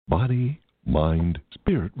Body, Mind,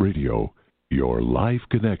 Spirit Radio, your life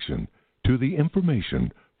connection to the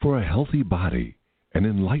information for a healthy body, an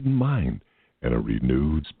enlightened mind, and a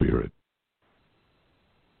renewed spirit.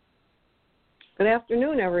 Good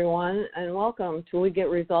afternoon, everyone, and welcome to We Get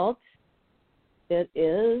Results. It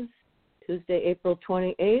is Tuesday, April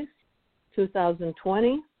 28th,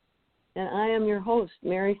 2020, and I am your host,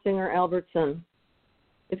 Mary Singer Albertson.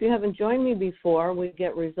 If you haven't joined me before, We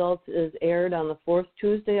Get Results is aired on the fourth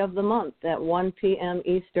Tuesday of the month at 1 p.m.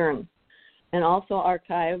 Eastern, and also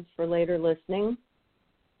archived for later listening.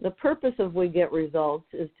 The purpose of We Get Results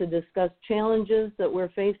is to discuss challenges that we're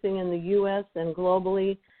facing in the U.S. and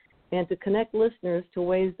globally, and to connect listeners to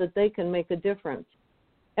ways that they can make a difference.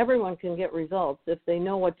 Everyone can get results if they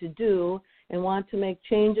know what to do and want to make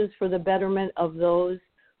changes for the betterment of those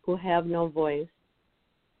who have no voice.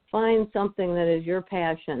 Find something that is your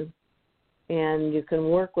passion, and you can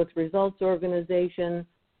work with Results Organization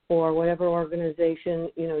or whatever organization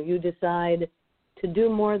you decide to do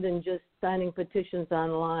more than just signing petitions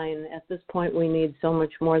online. At this point, we need so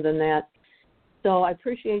much more than that. So I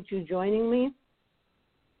appreciate you joining me.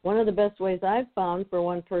 One of the best ways I've found for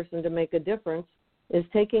one person to make a difference is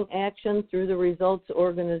taking action through the Results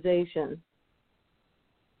Organization.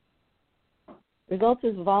 Results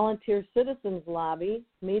is a volunteer citizens lobby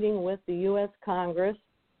meeting with the U.S. Congress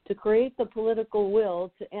to create the political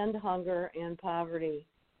will to end hunger and poverty.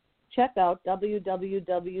 Check out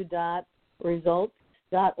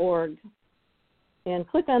www.results.org and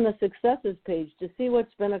click on the successes page to see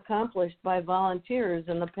what's been accomplished by volunteers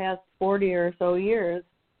in the past 40 or so years.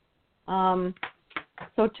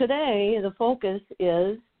 So today the focus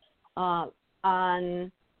is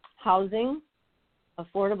on housing,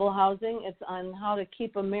 affordable housing. It's on how to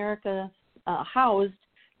keep America housed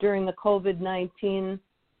during the COVID-19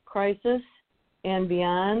 crisis and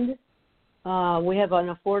beyond. We have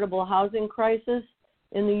an affordable housing crisis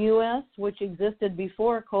in the U.S., which existed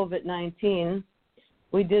before COVID-19.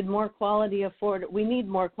 We need more quality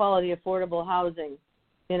affordable housing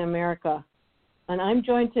in America. And I'm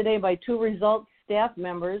joined today by two Results staff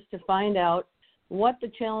members to find out what the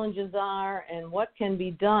challenges are and what can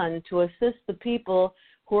be done to assist the people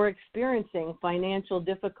who are experiencing financial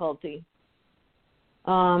difficulty.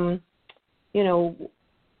 What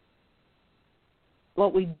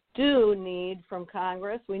we do need from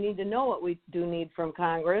Congress, we need to know what we do need from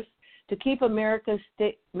Congress to keep Americans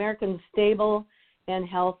stable and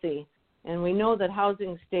healthy. And we know that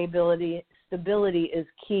housing stability is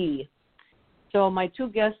key. So my two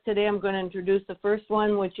guests today, I'm going to introduce the first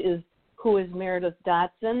one, who is Meredith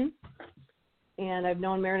Dotson. And I've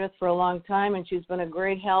known Meredith for a long time, and she's been a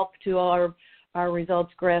great help to our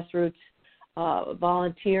Results grassroots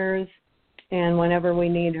volunteers. And whenever we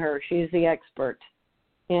need her, she's the expert.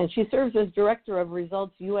 And she serves as director of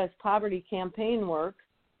Results U.S. Poverty Campaign work,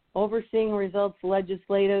 overseeing Results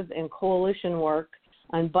legislative and coalition work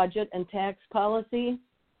on budget and tax policy,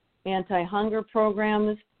 anti-hunger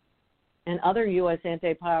programs, and other U.S.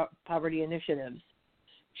 anti-poverty initiatives.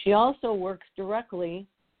 She also works directly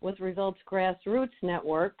with Results Grassroots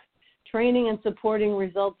Network, training and supporting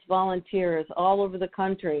Results volunteers all over the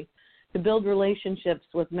country to build relationships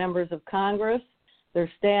with members of Congress, their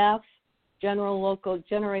staff,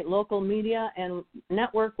 generate local media, and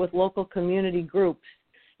network with local community groups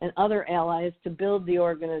and other allies to build the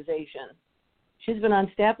organization. She's been on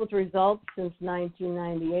staff with Results since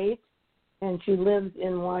 1998, and she lives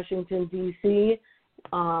in Washington, D.C.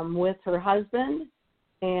 With her husband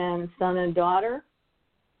and son and daughter.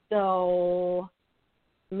 So,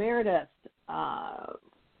 Meredith,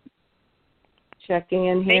 checking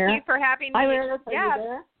in here. Thank you for having me. Hi, Meredith. Are you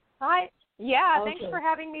there? Hi. Yeah, okay. Thanks for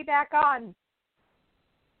having me back on.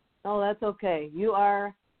 Oh, that's okay. You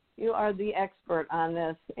are the expert on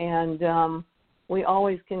this, and we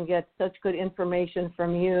always can get such good information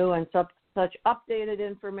from you and such updated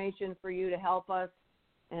information for you to help us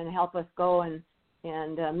go and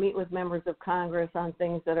meet with members of Congress on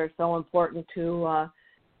things that are so important to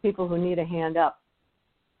people who need a hand up.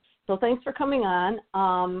 So thanks for coming on.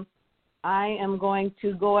 I am going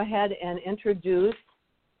to go ahead and introduce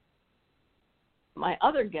my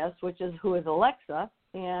other guest, who is Alexa,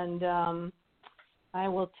 and I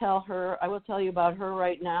will tell you about her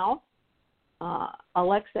right now.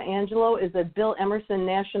 Alexa Angelo is a Bill Emerson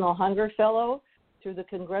National Hunger Fellow through the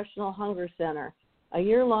Congressional Hunger Center, a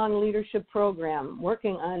year-long leadership program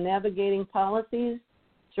working on navigating policies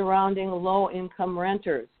surrounding low-income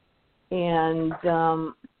renters. And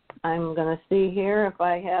I'm going to see here if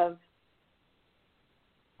I have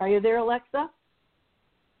 – are you there, Alexa?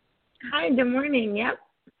 Hi, good morning. Yep.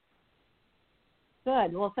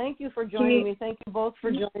 Good. Well, thank you for joining me. Thank you both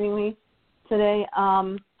for joining me today.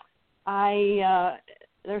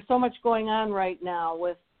 There's so much going on right now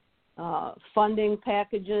with funding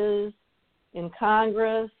packages in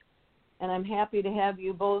Congress, and I'm happy to have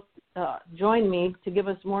you both join me to give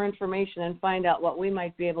us more information and find out what we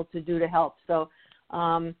might be able to do to help. So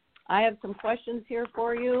I have some questions here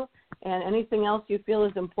for you, and anything else you feel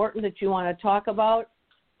is important that you want to talk about,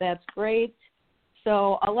 that's great.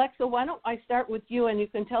 So, Alexa, why don't I start with you, and you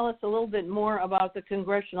can tell us a little bit more about the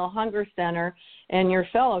Congressional Hunger Center and your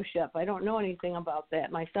fellowship. I don't know anything about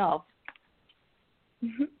that myself.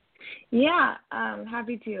 Yeah,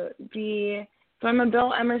 happy to. So I'm a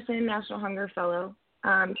Bill Emerson National Hunger Fellow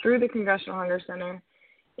through the Congressional Hunger Center,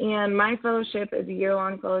 and my fellowship is a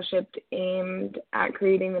year-long fellowship aimed at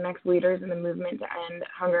creating the next leaders in the movement to end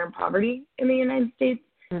hunger and poverty in the United States.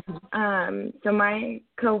 So my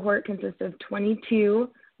cohort consists of 22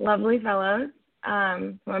 lovely fellows who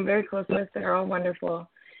I'm very close with. They're all wonderful.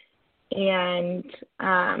 And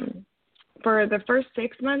for the first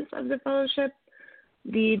 6 months of the fellowship,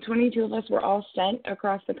 the 22 of us were all sent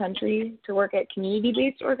across the country to work at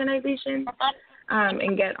community-based organizations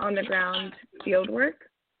and get on-the-ground field work.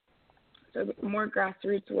 So more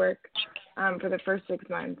grassroots work for the first 6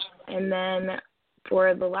 months. And then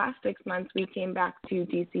for the last 6 months, we came back to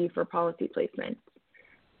D.C. for policy placements.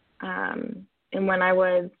 And when I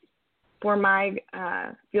was, for my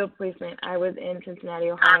field placement, I was in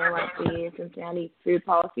Cincinnati, Ohio at the Cincinnati Food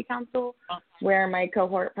Policy Council, where my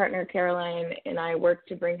cohort partner, Caroline, and I worked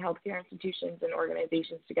to bring healthcare institutions and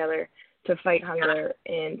organizations together to fight hunger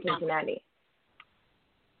in Cincinnati.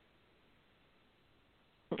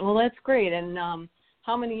 Well, that's great. And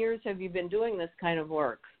how many years have you been doing this kind of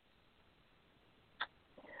work?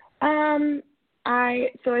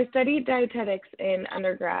 I studied dietetics in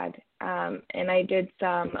undergrad, and I did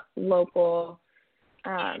some local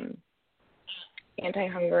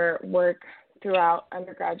anti-hunger work throughout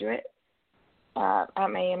undergraduate at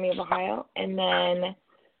Miami of Ohio, and then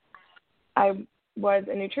I was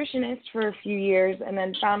a nutritionist for a few years, and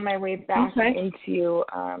then found my way back into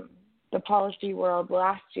the policy world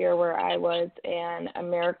last year, where I was an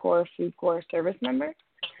AmeriCorps Food Corps service member,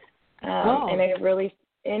 and I really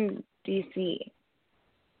in D.C.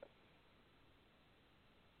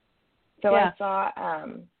 So I saw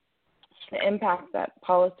the impact that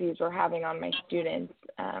policies were having on my students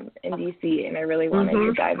in D.C., and I really wanted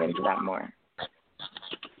to dive into that more.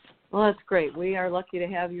 Well, that's great. We are lucky to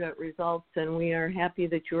have you at Results, and we are happy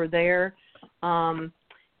that you're there. And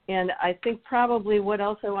I think probably what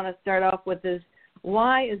else I want to start off with is,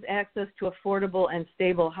 why is access to affordable and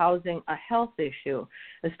stable housing a health issue,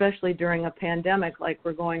 especially during a pandemic like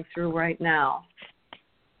we're going through right now?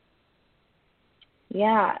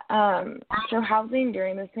 Yeah, so housing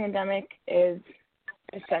during this pandemic is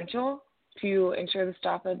essential to ensure the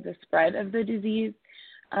stop of the spread of the disease.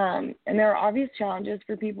 And there are obvious challenges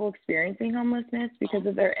for people experiencing homelessness because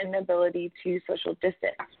of their inability to social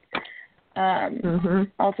distance.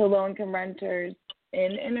 Also, low-income renters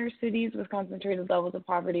in inner cities with concentrated levels of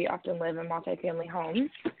poverty often live in multifamily homes,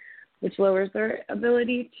 which lowers their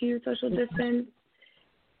ability to social distance.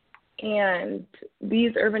 And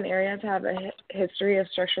these urban areas have a history of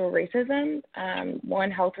structural racism. One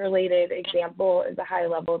health-related example is the high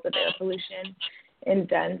levels of air pollution in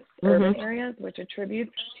dense urban areas, which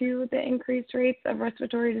attributes to the increased rates of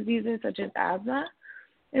respiratory diseases such as asthma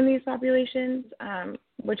in these populations,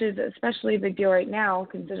 which is especially a big deal right now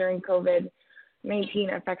considering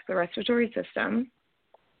COVID-19 affects the respiratory system.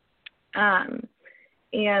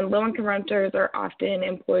 And low-income renters are often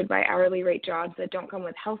employed by hourly rate jobs that don't come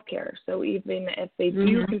with health care. So even if they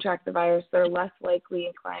do contract the virus, they're less likely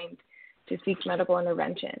inclined to seek medical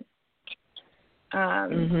intervention.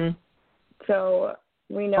 So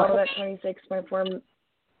we know that 26.4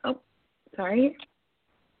 – oh, sorry.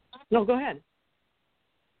 No, go ahead.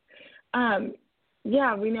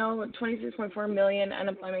 Yeah, we know 26.4 million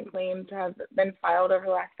unemployment claims have been filed over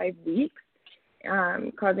the last 5 weeks,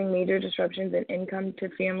 causing major disruptions in income to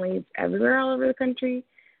families everywhere all over the country,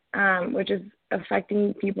 which is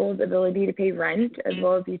affecting people's ability to pay rent as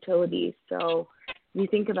well as utilities. So if you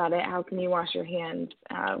think about it, how can you wash your hands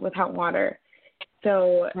without water?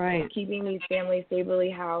 So keeping these families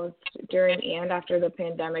stably housed during and after the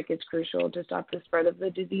pandemic is crucial to stop the spread of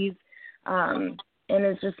the disease, and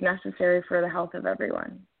is just necessary for the health of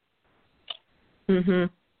everyone.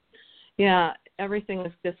 Yeah, everything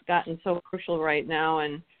has just gotten so crucial right now,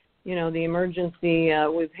 and you know, the emergency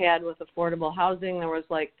we've had with affordable housing, there was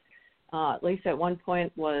like at least at one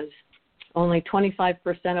point was only 25%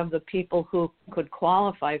 of the people who could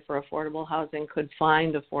qualify for affordable housing could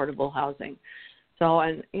find affordable housing. So,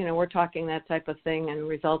 and, we're talking that type of thing, and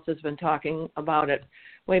Results has been talking about it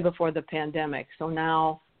way before the pandemic. So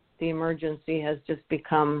now the emergency has just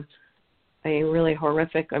become a really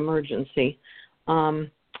horrific emergency.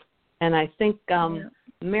 And I think,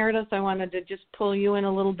 Meredith, I wanted to just pull you in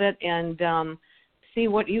a little bit and see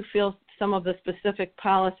what you feel some of the specific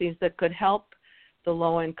policies that could help the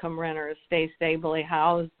low-income renters stay stably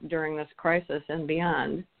housed during this crisis and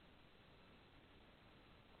beyond.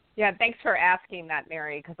 Yeah, thanks for asking that,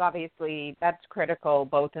 Mary, because obviously that's critical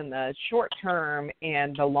both in the short term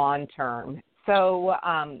and the long term. So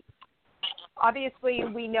obviously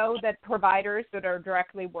we know that providers that are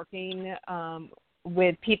directly working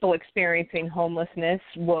with people experiencing homelessness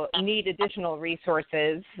will need additional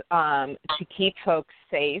resources to keep folks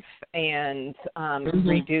safe and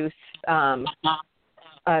reduce the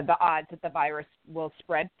odds that the virus will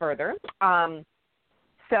spread further.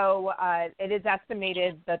 So it is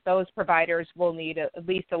estimated that those providers will need at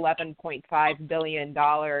least $11.5 billion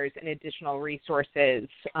in additional resources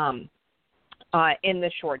in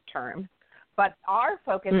the short term. But our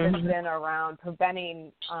focus has been around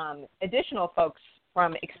preventing additional folks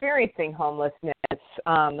from experiencing homelessness.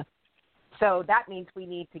 So that means we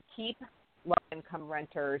need to keep low-income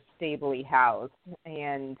renters stably housed.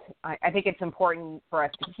 And I think it's important for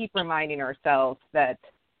us to keep reminding ourselves that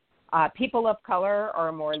people of color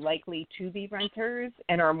are more likely to be renters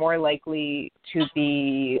and are more likely to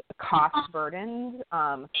be cost burdened,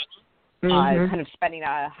 kind of spending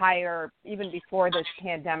a higher, even before this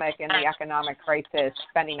pandemic and the economic crisis,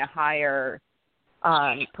 spending a higher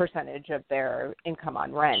percentage of their income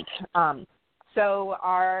on rent. So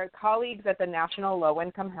our colleagues at the National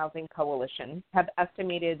Low-Income Housing Coalition have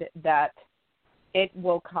estimated that it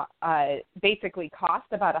will basically cost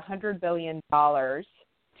about $100 billion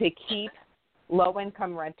to keep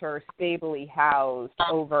low-income renters stably housed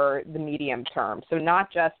over the medium term. So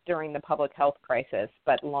not just during the public health crisis,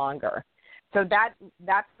 but longer. So that's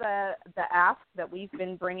the ask that we've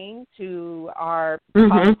been bringing to our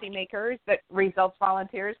policymakers, that Results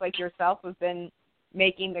volunteers like yourself have been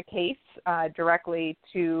making the case directly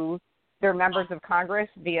to their members of Congress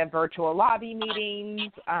via virtual lobby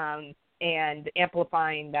meetings and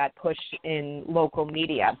amplifying that push in local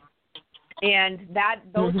media. And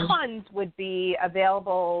those funds would be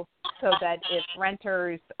available so that if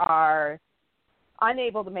renters are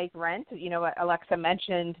unable to make rent, Alexa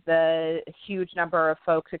mentioned the huge number of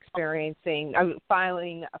folks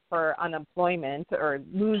filing for unemployment or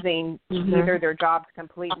losing either their jobs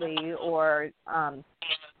completely or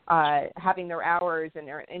having their hours and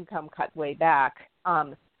their income cut way back.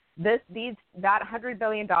 That $100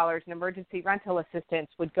 billion in emergency rental assistance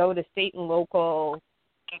would go to state and local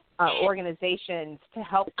organizations to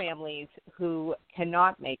help families who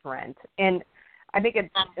cannot make rent. And I think it's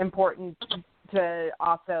important to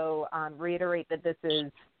also reiterate that this is,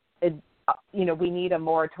 we need a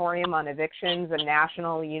moratorium on evictions, a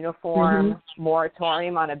national uniform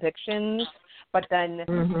moratorium on evictions, but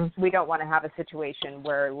then we don't want to have a situation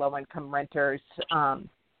where low-income renters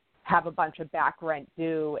have a bunch of back rent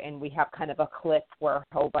due and we have kind of a cliff where a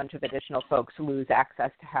whole bunch of additional folks lose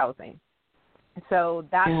access to housing. So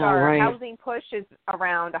that's our housing push is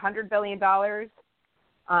around $100 billion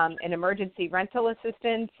in emergency rental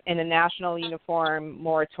assistance and a national uniform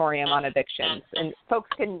moratorium on evictions. And folks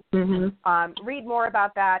can read more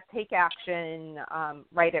about that, take action,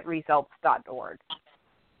 right at results.org.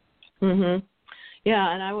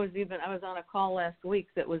 Yeah, and I was on a call last week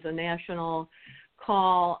that was a national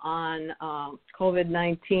call on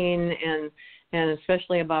COVID-19 and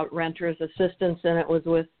especially about renters assistance, and it was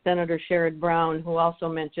with Senator Sherrod Brown, who also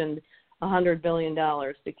mentioned $100 billion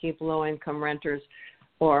to keep low-income renters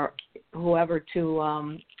or whoever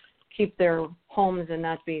to keep their homes and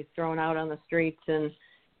not be thrown out on the streets. And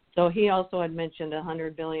so he also had mentioned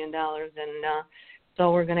 $100 billion, and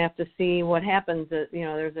so we're going to have to see what happens.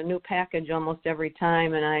 There's a new package almost every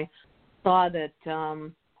time, and I saw that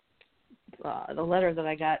the letter that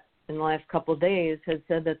I got in the last couple of days had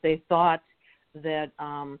said that they thought that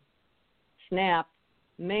SNAP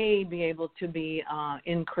may be able to be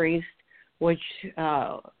increased, which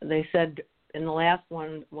they said in the last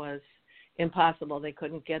one was impossible. They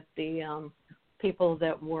couldn't get the people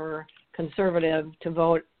that were conservative to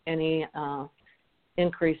vote any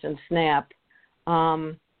increase in SNAP.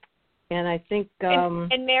 And I think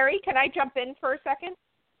and Mary, can I jump in for a second?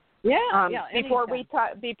 Yeah. Before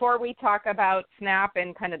we talk about SNAP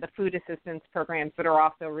and kind of the food assistance programs that are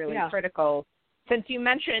also really critical, since you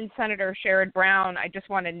mentioned Senator Sherrod Brown, I just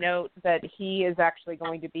want to note that he is actually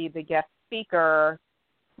going to be the guest speaker,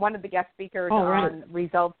 one of the guest speakers on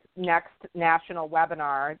Results next national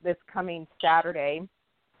webinar this coming Saturday,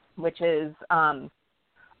 which is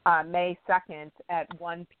May 2nd at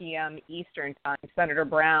 1 p.m. Eastern Time. Senator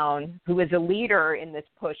Brown, who is a leader in this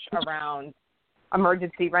push around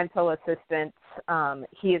emergency rental assistance,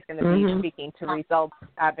 he is going to be speaking to results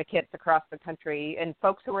advocates across the country. And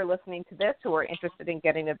folks who are listening to this who are interested in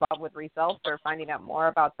getting involved with results or finding out more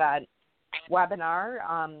about that webinar,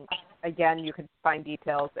 again, you can find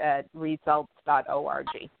details at results.org.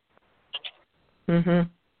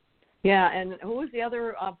 Yeah, and who is the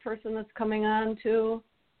other person that's coming on too?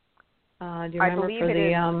 Do you remember? I believe for it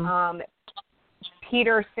the, is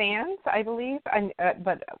Peter Sands, I believe,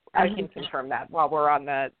 but I can confirm that while we're on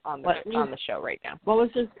the show right now. What was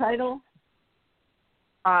his title?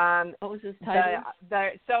 What was his title?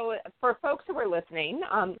 So for folks who are listening,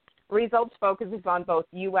 Results focuses on both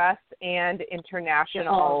U.S. and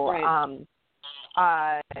international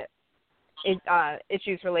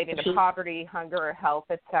issues related to poverty, hunger, health,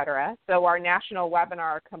 etc. So our national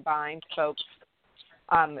webinar combines folks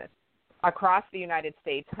across the United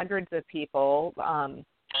States, hundreds of people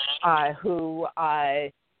who,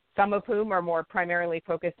 some of whom are more primarily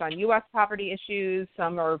focused on U.S. poverty issues,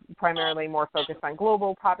 some are primarily more focused on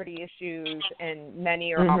global poverty issues, and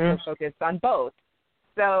many are also focused on both.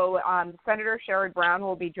 So Senator Sherrod Brown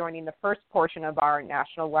will be joining the first portion of our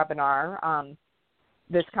national webinar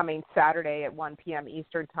this coming Saturday at 1 p.m.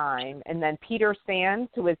 Eastern Time. And then Peter Sands,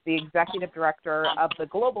 who is the Executive Director of the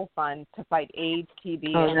Global Fund to Fight AIDS,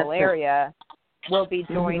 TB, and Malaria, will be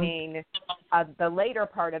joining the later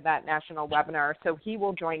part of that national webinar. So he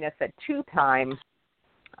will join us at 2 p.m.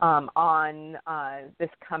 On this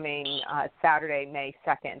coming Saturday, May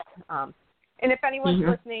 2nd. And if anyone's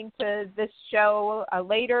listening to this show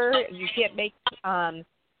later, you can't make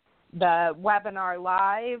the webinar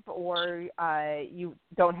live, or you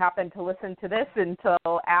don't happen to listen to this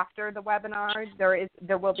until after the webinar,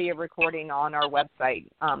 there will be a recording on our website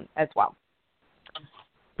as well.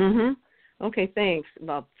 Okay, thanks,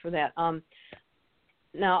 Bob, for that.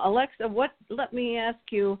 Now, Alexa, let me ask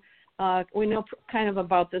you, we know kind of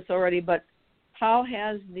about this already, but how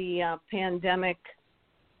has the pandemic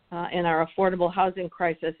and our affordable housing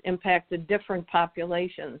crisis impacted different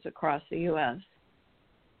populations across the U.S.?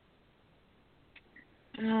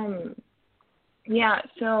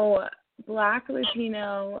 So Black,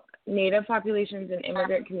 Latino, Native populations and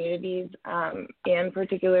immigrant communities, and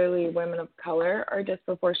particularly women of color, are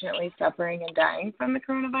disproportionately suffering and dying from the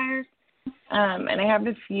coronavirus. And I have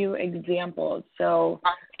a few examples. So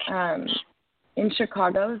in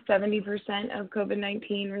Chicago, 70% of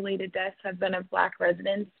COVID-19 related deaths have been of Black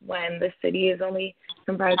residents, when the city is only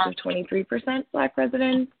comprised of 23% Black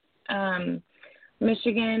residents.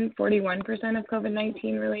 Michigan, 41% of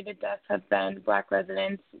COVID-19 related deaths have been Black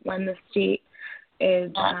residents, when the state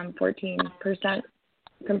is 14%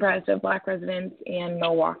 comprised of Black residents. And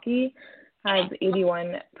Milwaukee has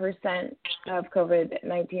 81% of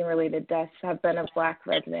COVID-19 related deaths have been of Black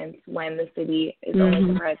residents, when the city is only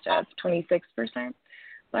comprised of 26%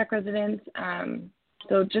 Black residents.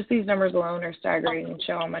 So just these numbers alone are staggering and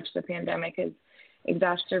show how much the pandemic has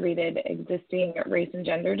exacerbated existing race and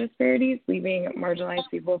gender disparities, leaving marginalized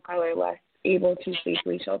people of color less able to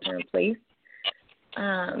safely shelter in place.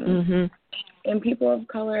 And people of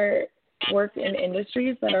color work in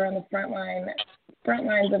industries that are on the front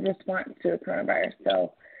lines of response to the coronavirus.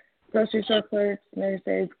 So grocery store clerks,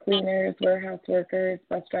 nurses, cleaners, warehouse workers,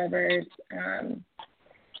 bus drivers,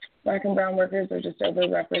 Black and brown workers are just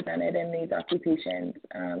overrepresented in these occupations,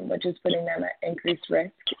 which is putting them at increased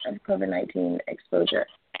risk of COVID-19 exposure.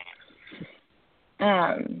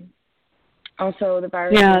 Also, the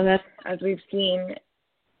virus, as we've seen,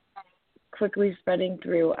 quickly spreading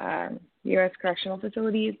through U.S. correctional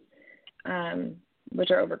facilities,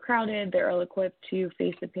 which are overcrowded. They're ill-equipped to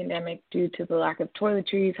face the pandemic due to the lack of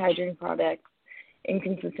toiletries, hygiene products,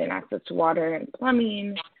 inconsistent access to water and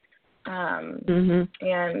plumbing,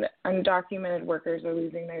 and undocumented workers are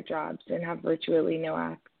losing their jobs and have virtually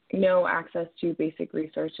no access to basic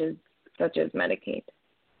resources such as Medicaid.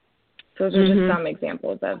 So those are just some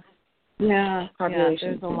examples of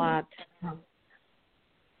population. There's a lot.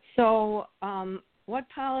 So what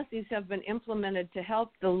policies have been implemented to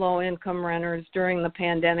help the low-income renters during the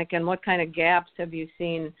pandemic, and what kind of gaps have you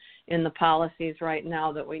seen in the policies right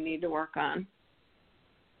now that we need to work on?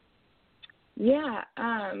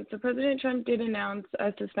 So President Trump did announce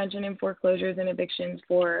a suspension in foreclosures and evictions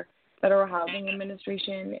for Federal Housing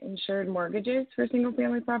Administration insured mortgages for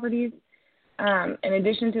single-family properties, in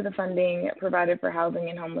addition to the funding provided for housing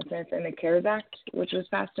and homelessness in the CARES Act, which was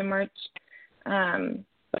passed in March.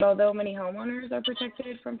 But although many homeowners are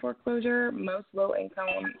protected from foreclosure, most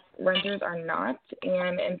low-income renters are not.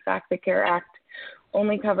 And in fact, the CARE Act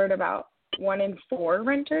only covered about 1 in 4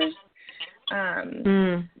 renters.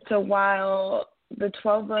 So while the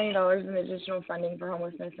 $12 billion in additional funding for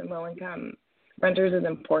homelessness and low-income renters is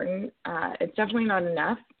important, it's definitely not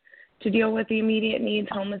enough to deal with the immediate needs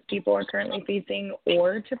homeless people are currently facing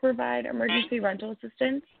or to provide emergency rental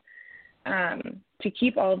assistance to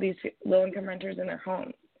keep all of these low-income renters in their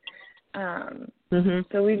homes.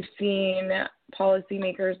 So we've seen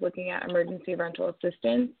policymakers looking at emergency rental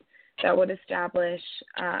assistance that would establish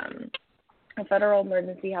a federal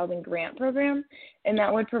emergency housing grant program, and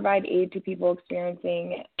that would provide aid to people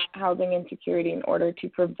experiencing housing insecurity in order to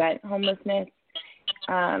prevent homelessness,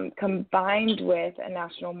 combined with a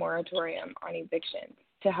national moratorium on evictions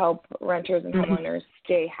to help renters and homeowners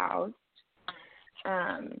stay housed.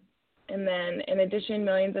 And then, in addition,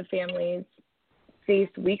 millions of families face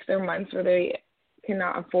weeks or months where they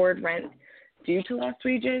cannot afford rent due to lost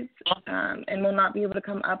wages and will not be able to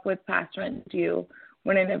come up with past rent due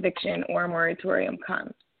when an eviction or a moratorium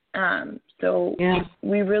comes. So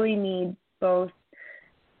we really need both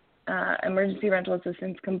emergency rental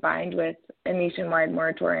assistance combined with a nationwide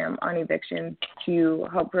moratorium on evictions to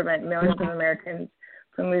help prevent millions of Americans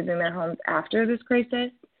from losing their homes after this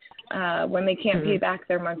crisis when they can't pay back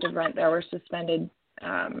their months of rent that were suspended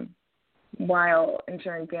while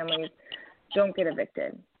ensuring families don't get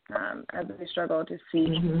evicted as they struggle to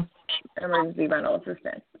seek emergency rental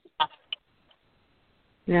assistance.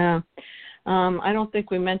 Yeah. I don't think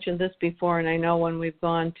we mentioned this before, and I know when we've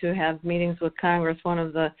gone to have meetings with Congress, some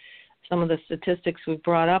of the statistics we've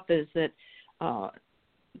brought up is that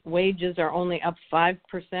wages are only up 5%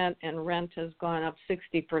 and rent has gone up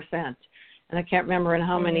 60%. And I can't remember in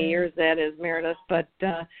how many years that is, Meredith, but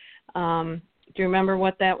do you remember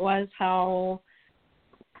what that was? How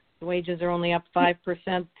wages are only up 5%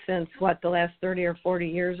 since, the last 30 or 40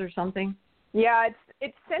 years or something? Yeah,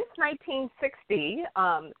 it's since 1960.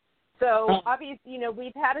 So obviously,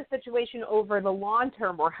 we've had a situation over the long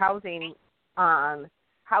term where housing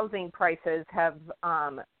prices have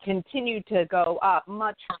continued to go up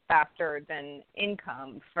much faster than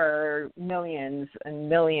income for millions and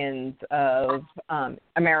millions of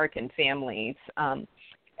American families.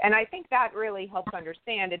 And I think that really helps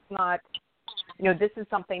understand it's not, this is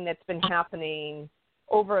something that's been happening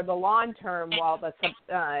over the long term while the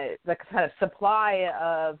kind of supply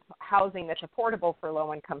of housing that's affordable for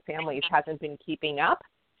low-income families hasn't been keeping up.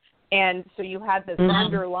 And so you had this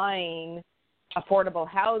underlying affordable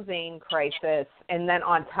housing crisis, and then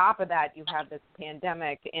on top of that you have this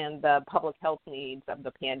pandemic and the public health needs of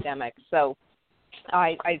the pandemic. So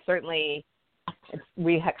I certainly,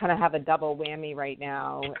 we kind of have a double whammy right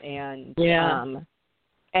now, and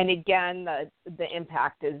and again the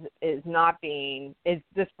impact is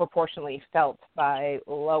disproportionately felt by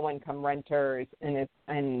low income renters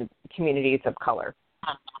and communities of color.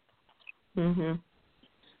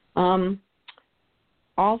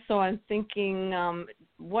 Also, I'm thinking,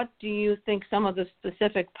 what do you think some of the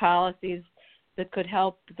specific policies that could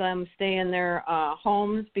help them stay in their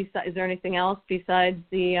homes? Is there anything else besides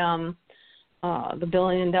the $1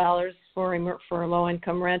 billion for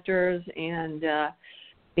low-income renters and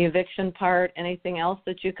the eviction part? Anything else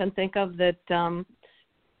that you can think of that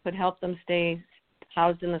could help them stay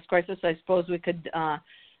housed in this crisis? I suppose we could,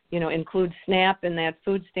 include SNAP in that,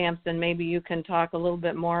 food stamps, and maybe you can talk a little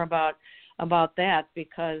bit more about that,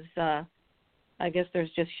 because I guess there's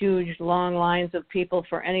just huge long lines of people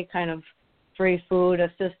for any kind of free food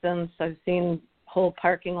assistance. I've seen whole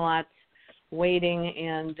parking lots waiting,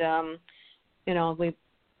 and we've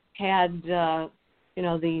had the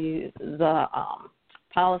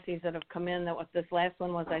policies that have come in. That what this last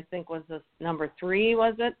one was, I think, was this number 3,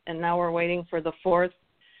 was it? And now we're waiting for the fourth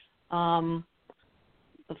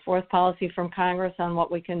policy from Congress on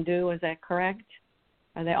what we can do. Is that correct?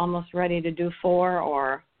 Are they almost ready to do 4,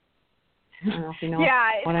 or I don't know if you know?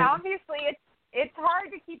 Yeah, obviously it's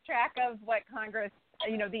hard to keep track of what Congress,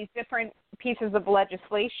 these different pieces of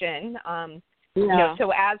legislation.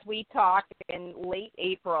 So as we talked in late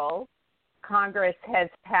April, Congress has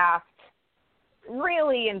passed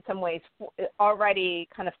really in some ways already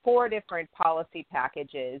kind of 4 different policy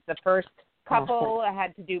packages. The first couple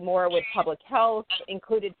had to do more with public health,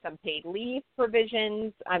 included some paid leave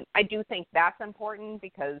provisions. I do think that's important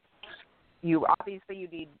because you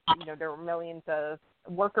need, there were millions of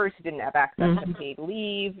workers who didn't have access to paid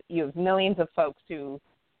leave. You have millions of folks who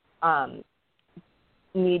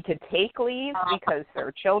need to take leave because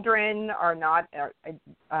their children are not,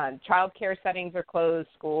 child care settings are closed,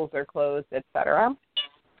 schools are closed, et cetera.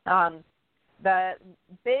 there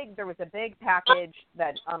was a big package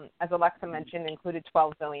that, as Alexa mentioned, included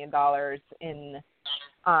 $12 billion in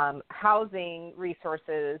housing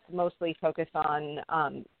resources, mostly focused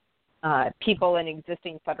on people in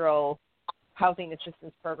existing federal housing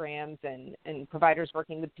assistance programs and providers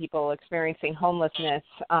working with people experiencing homelessness.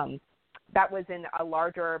 That was in a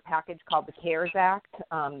larger package called the CARES Act.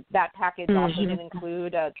 That package also did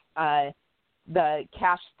include the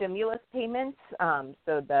cash stimulus payments,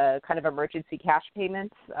 so the kind of emergency cash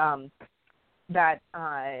payments that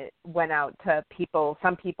went out to people,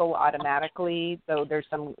 some people automatically, though there's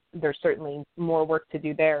certainly more work to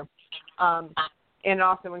do there. And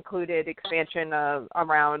also included expansion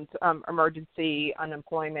around emergency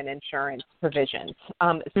unemployment insurance provisions.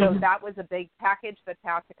 So that was a big package that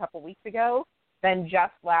passed a couple weeks ago. Then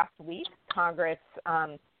just last week, Congress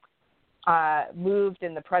moved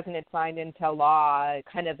and the president signed into law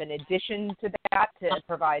kind of an addition to that to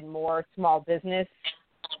provide more small business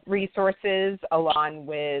resources along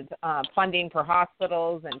with funding for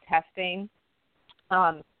hospitals and testing.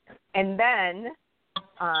 And then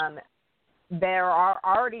there are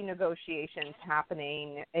already negotiations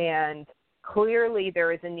happening, and clearly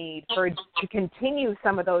there is a need to continue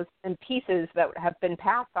some of those pieces that have been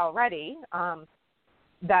passed already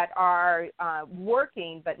that are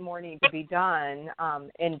working, but more need to be done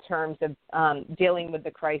in terms of dealing with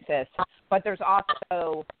the crisis. But there's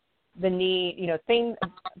also the need,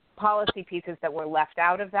 policy pieces that were left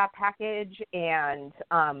out of that package, and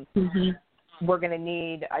we're going to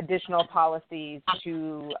need additional policies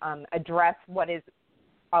to address what is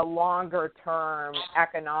a longer-term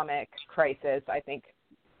economic crisis.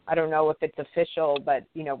 I don't know if it's official, but,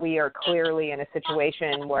 we are clearly in a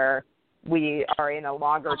situation where we are in a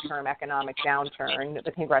longer-term economic downturn.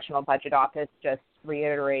 The Congressional Budget Office just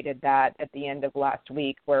reiterated that at the end of last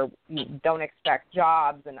week, where you don't expect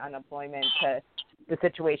jobs and unemployment the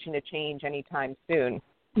situation to change anytime soon.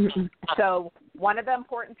 So one of the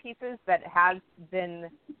important pieces that has been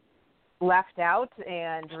left out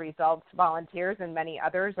and Results volunteers and many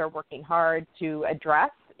others are working hard to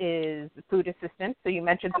address is food assistance. So you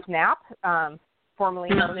mentioned SNAP, formerly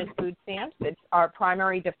known as food stamps. It's our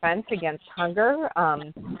primary defense against hunger.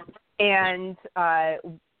 And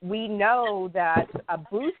we know that a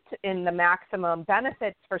boost in the maximum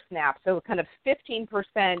benefits for SNAP, so kind of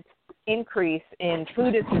 15% increase in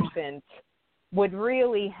food assistance, would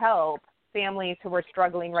really help families who are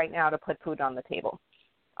struggling right now to put food on the table.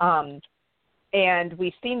 And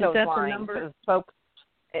we've seen those lines of folks.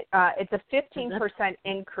 It's a 15%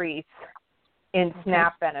 increase in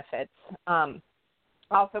SNAP benefits.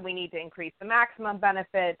 Also, we need to increase the maximum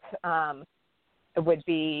benefits. It would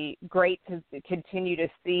be great to continue to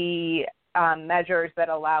see measures that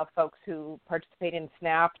allow folks who participate in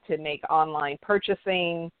SNAP to make online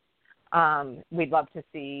purchasing. We'd love to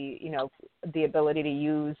see, the ability to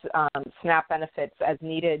use SNAP benefits as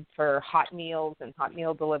needed for hot meals and hot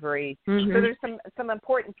meal delivery. So there's some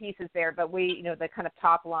important pieces there, but the kind of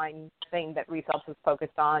top line thing that Results is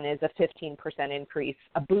focused on is a 15% increase,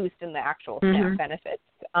 a boost in the actual SNAP benefits.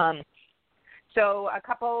 So a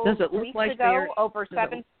couple weeks ago, over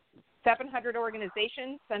 700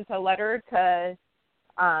 organizations sent a letter to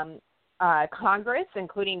Congress,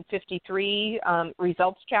 including 53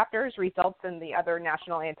 Results chapters, Results and the other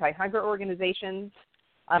national anti-hunger organizations,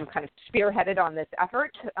 kind of spearheaded on this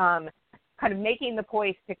effort, kind of making the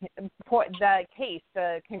case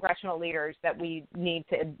to congressional leaders that we need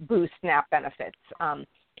to boost SNAP benefits.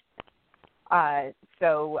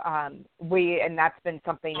 And that's been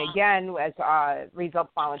something, again, as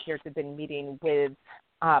Results volunteers have been meeting with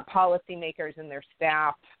policymakers and their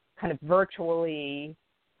staff kind of virtually,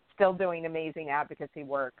 still doing amazing advocacy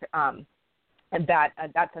work. And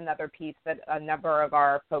that's another piece that a number of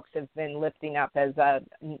our folks have been lifting up as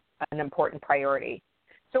an important priority.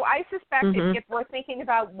 So I suspect if we're thinking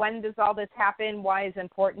about when does all this happen, why is it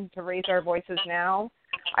important to raise our voices now,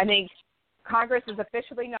 I think Congress is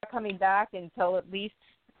officially not coming back until at least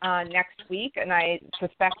next week, and I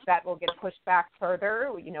suspect that will get pushed back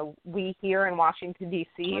further. We here in Washington,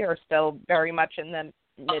 D.C. are still very much in the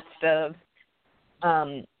midst of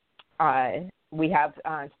we have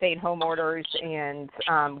stay-at-home orders, and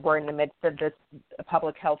we're in the midst of this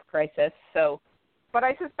public health crisis. But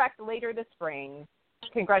I suspect later this spring,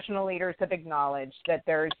 congressional leaders have acknowledged that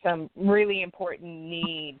there's some really important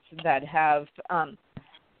needs that have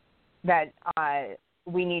that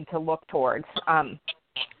we need to look towards.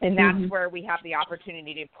 And that's where we have the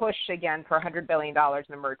opportunity to push, again, for $100 billion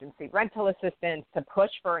in emergency rental assistance, to push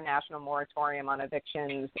for a national moratorium on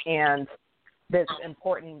evictions, and this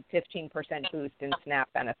important 15% boost in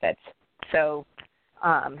SNAP benefits. So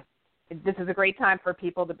this is a great time for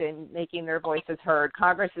people to be making their voices heard.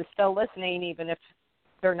 Congress is still listening, even if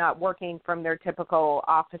they're not working from their typical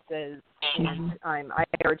offices. And I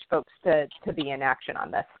urge folks to be in action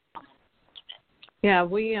on this. Yeah,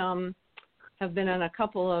 we have been on a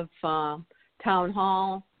couple of town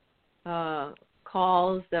hall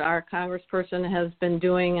calls that our congressperson has been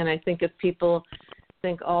doing, and I think if people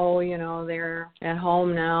think, they're at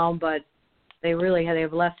home now, but they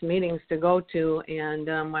have less meetings to go to, and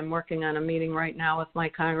I'm working on a meeting right now with my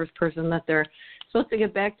congressperson that they're supposed to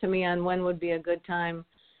get back to me on when would be a good time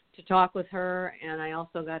to talk with her, and I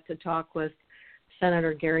also got to talk with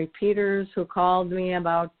Senator Gary Peters, who called me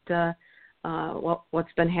about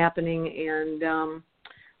what's been happening, and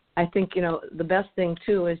I think, the best thing,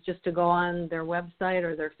 too, is just to go on their website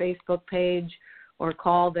or their Facebook page or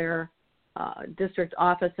call their district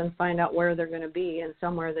office and find out where they're going to be and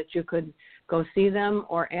somewhere that you could go see them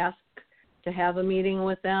or ask to have a meeting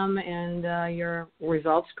with them and your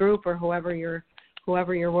results group or whoever you're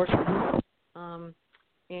working with.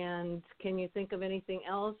 And can you think of anything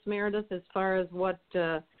else, Meredith, as far as what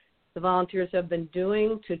the volunteers have been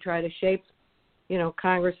doing to try to shape,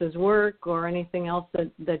 Congress's work or anything else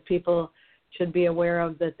that people should be aware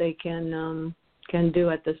of that they can do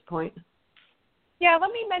at this point? Yeah,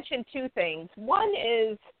 let me mention two things. One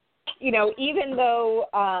is, even though,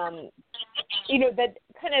 that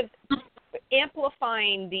kind of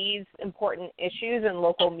amplifying these important issues in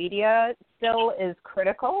local media still is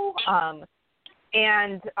critical.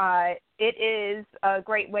 And it is a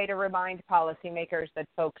great way to remind policymakers that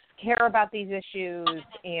folks care about these issues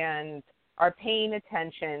and are paying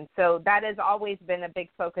attention. So that has always been a big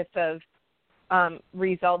focus of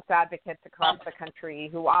results advocates across the country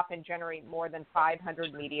who often generate more than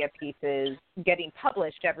 500 media pieces getting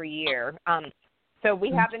published every year. So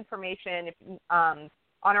we have information on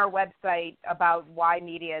our website about why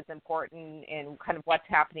media is important and kind of what's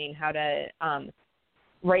happening, how to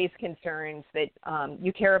raise concerns that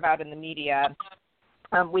you care about in the media.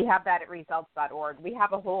 We have that at results.org. We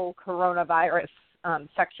have a whole coronavirus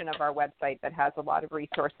section of our website that has a lot of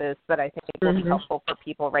resources that I think will be helpful for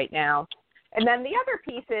people right now. And then the other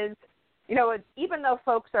piece is, even though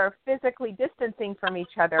folks are physically distancing from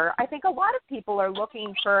each other, I think a lot of people are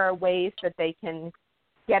looking for ways that they can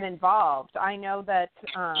get involved. I know that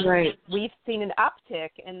we've seen an uptick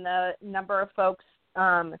in the number of folks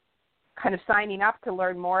kind of signing up to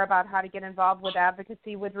learn more about how to get involved with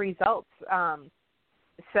advocacy with results.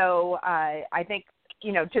 So I think,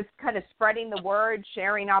 just kind of spreading the word,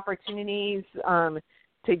 sharing opportunities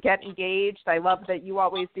to get engaged. I love that you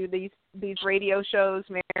always do these radio shows,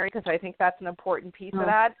 Mary, because I think that's an important piece of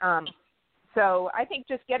that. So I think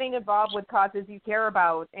just getting involved with causes you care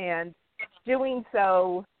about and doing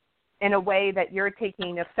so in a way that you're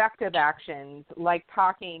taking effective actions, like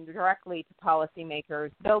talking directly to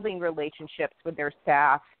policymakers, building relationships with their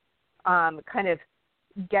staff, kind of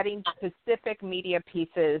getting specific media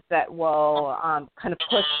pieces that will kind of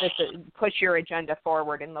push your agenda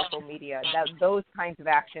forward in local media. Those kinds of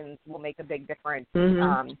actions will make a big difference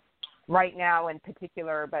right now in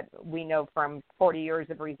particular, but we know from 40 years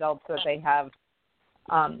of results that they have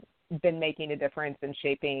been making a difference in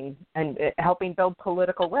shaping and helping build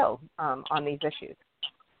political will on these issues.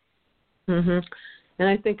 And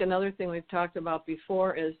I think another thing we've talked about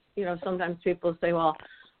before is, sometimes people say, well,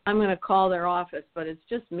 I'm going to call their office, but it's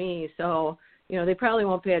just me. So, they probably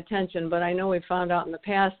won't pay attention. But I know we found out in the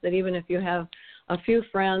past that even if you have a few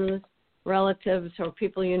friends, relatives, or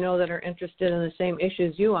people that are interested in the same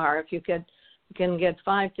issues you are, if you can get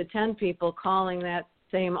 5 to 10 people calling that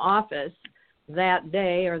same office that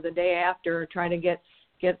day or the day after, or try to get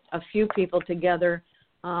a few people together,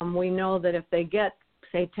 we know that if they get,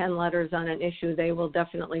 say, 10 letters on an issue, they will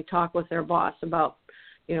definitely talk with their boss about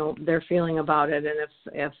their feeling about it, and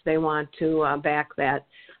if they want to back that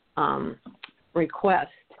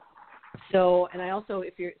request. So, and I also,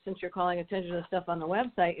 since you're calling attention to stuff on the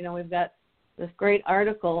website, we've got this great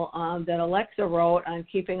article that Alexa wrote on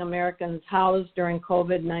keeping Americans housed during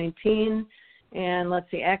COVID-19, and let's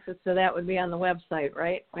see, access to that would be on the website,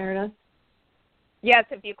 right, Meredith? Yes,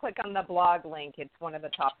 if you click on the blog link, it's one of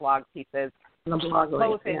the top blog pieces. The blog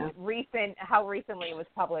link, how recently it was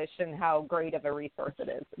published and how great of a resource it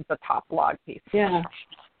is. It's a top blog piece. Yeah.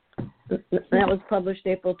 That was published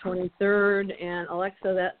April 23rd, and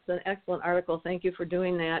Alexa, that's an excellent article. Thank you for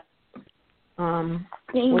doing that.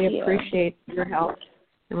 We appreciate your help,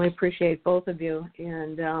 and we appreciate both of you.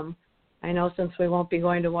 And I know since we won't be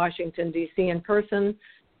going to Washington, D.C. in person,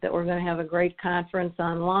 that we're going to have a great conference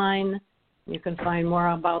online. You can find more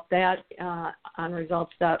about that on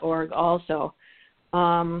results.org also.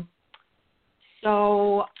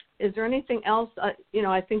 So is there anything else?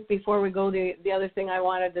 I think before we go, the other thing I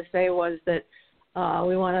wanted to say was that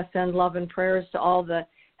we want to send love and prayers to all the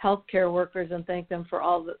healthcare workers and thank them for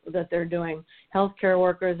all that they're doing. Healthcare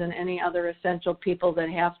workers and any other essential people that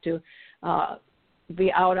have to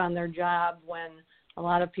be out on their job when a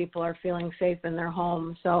lot of people are feeling safe in their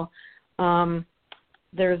homes. So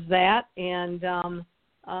there's that. And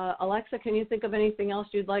Alexa, can you think of anything else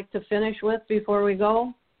you'd like to finish with before we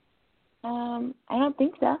go? I don't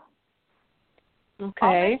think so.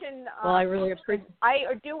 Okay. Well, I really appreciate.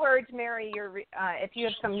 I do urge Mary, if you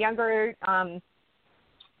have some younger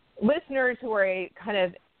listeners who are kind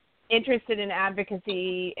of interested in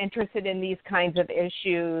advocacy, interested in these kinds of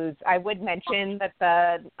issues, I would mention that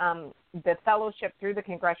the fellowship through the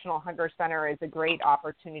Congressional Hunger Center is a great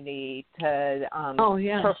opportunity to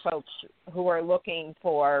for folks who are looking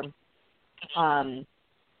for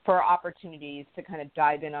opportunities to kind of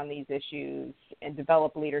dive in on these issues and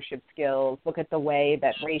develop leadership skills, look at the way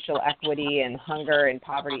that racial equity and hunger and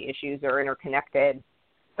poverty issues are interconnected.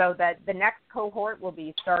 So that the next cohort will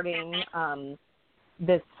be starting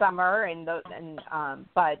this summer,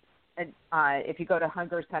 but if you go to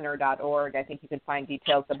hungercenter.org, I think you can find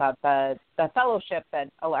details about the fellowship that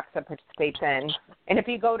Alexa participates in. And if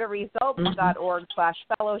you go to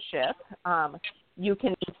results.org/fellowship, you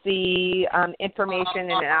can see information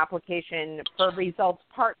and an application for Results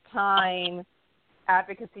part-time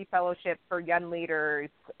advocacy fellowship for young leaders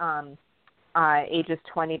ages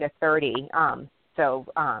 20 to 30.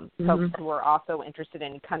 Folks who are also interested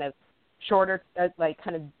in kind of shorter,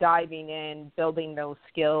 kind of diving in, building those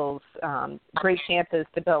skills, great chances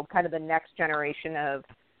to build kind of the next generation of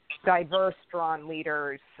diverse, strong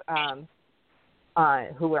leaders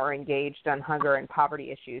who are engaged on hunger and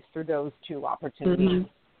poverty issues through those two opportunities.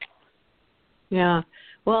 Yeah.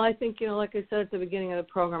 Well, I think, like I said at the beginning of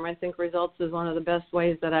the program, I think Results is one of the best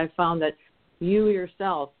ways that I've found that you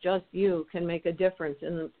yourself, just you, can make a difference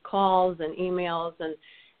in calls and emails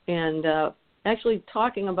and actually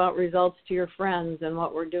talking about Results to your friends and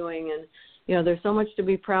what we're doing. And, there's so much to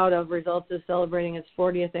be proud of. Results is celebrating its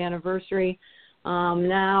 40th anniversary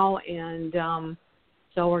now, and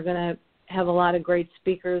so we're going to have a lot of great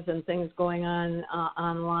speakers and things going on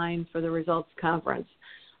online for the Results Conference.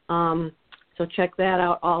 So check that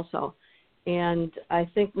out also. And I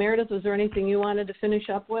think, Meredith, was there anything you wanted to finish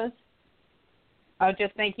up with? Oh,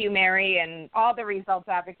 just thank you, Mary, and all the Results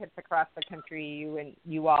advocates across the country.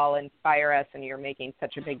 You all inspire us, and you're making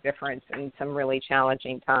such a big difference in some really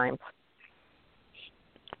challenging times.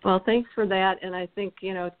 Well, thanks for that. And I think,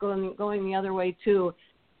 it's going the other way, too.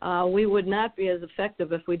 We would not be as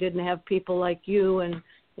effective if we didn't have people like you and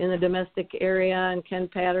in the domestic area, and Ken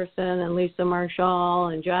Patterson and Lisa Marshall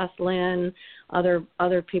and Jocelyn,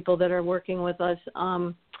 other people that are working with us.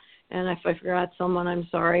 And if I forgot someone, I'm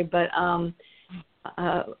sorry. But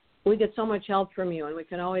we get so much help from you, and we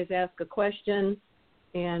can always ask a question,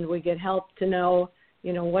 and we get help to know,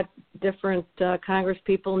 what different Congress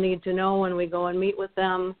people need to know when we go and meet with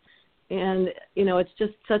them. And, it's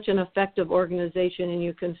just such an effective organization, and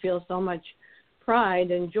you can feel so much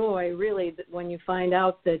pride and joy, really, when you find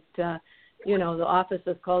out that, the office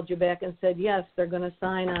has called you back and said, yes, they're going to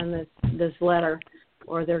sign on this letter,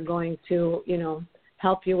 or they're going to,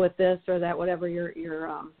 help you with this or that, whatever your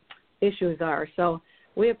issues are. So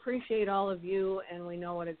we appreciate all of you, and we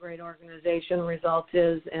know what a great organization Results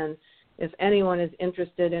is. And if anyone is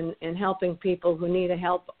interested in helping people who need a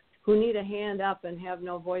hand up and have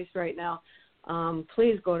no voice right now,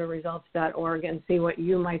 please go to results.org and see what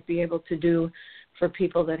you might be able to do for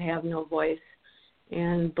people that have no voice.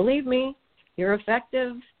 And believe me, you're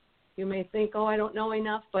effective. You may think, I don't know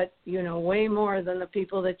enough, but you know way more than the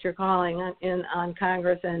people that you're calling on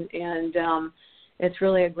Congress, and it's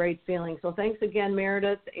really a great feeling. So thanks again,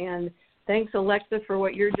 Meredith, and thanks, Alexa, for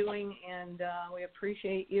what you're doing, and we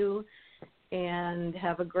appreciate you, and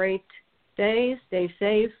have a great day. Stay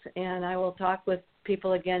safe, and I will talk with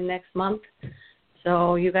people again next month.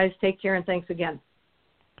 So you guys take care, and thanks again.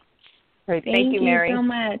 Great. Thank you, Mary. Thank you so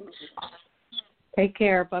much. Take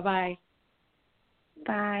care. Bye-bye.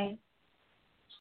 Bye.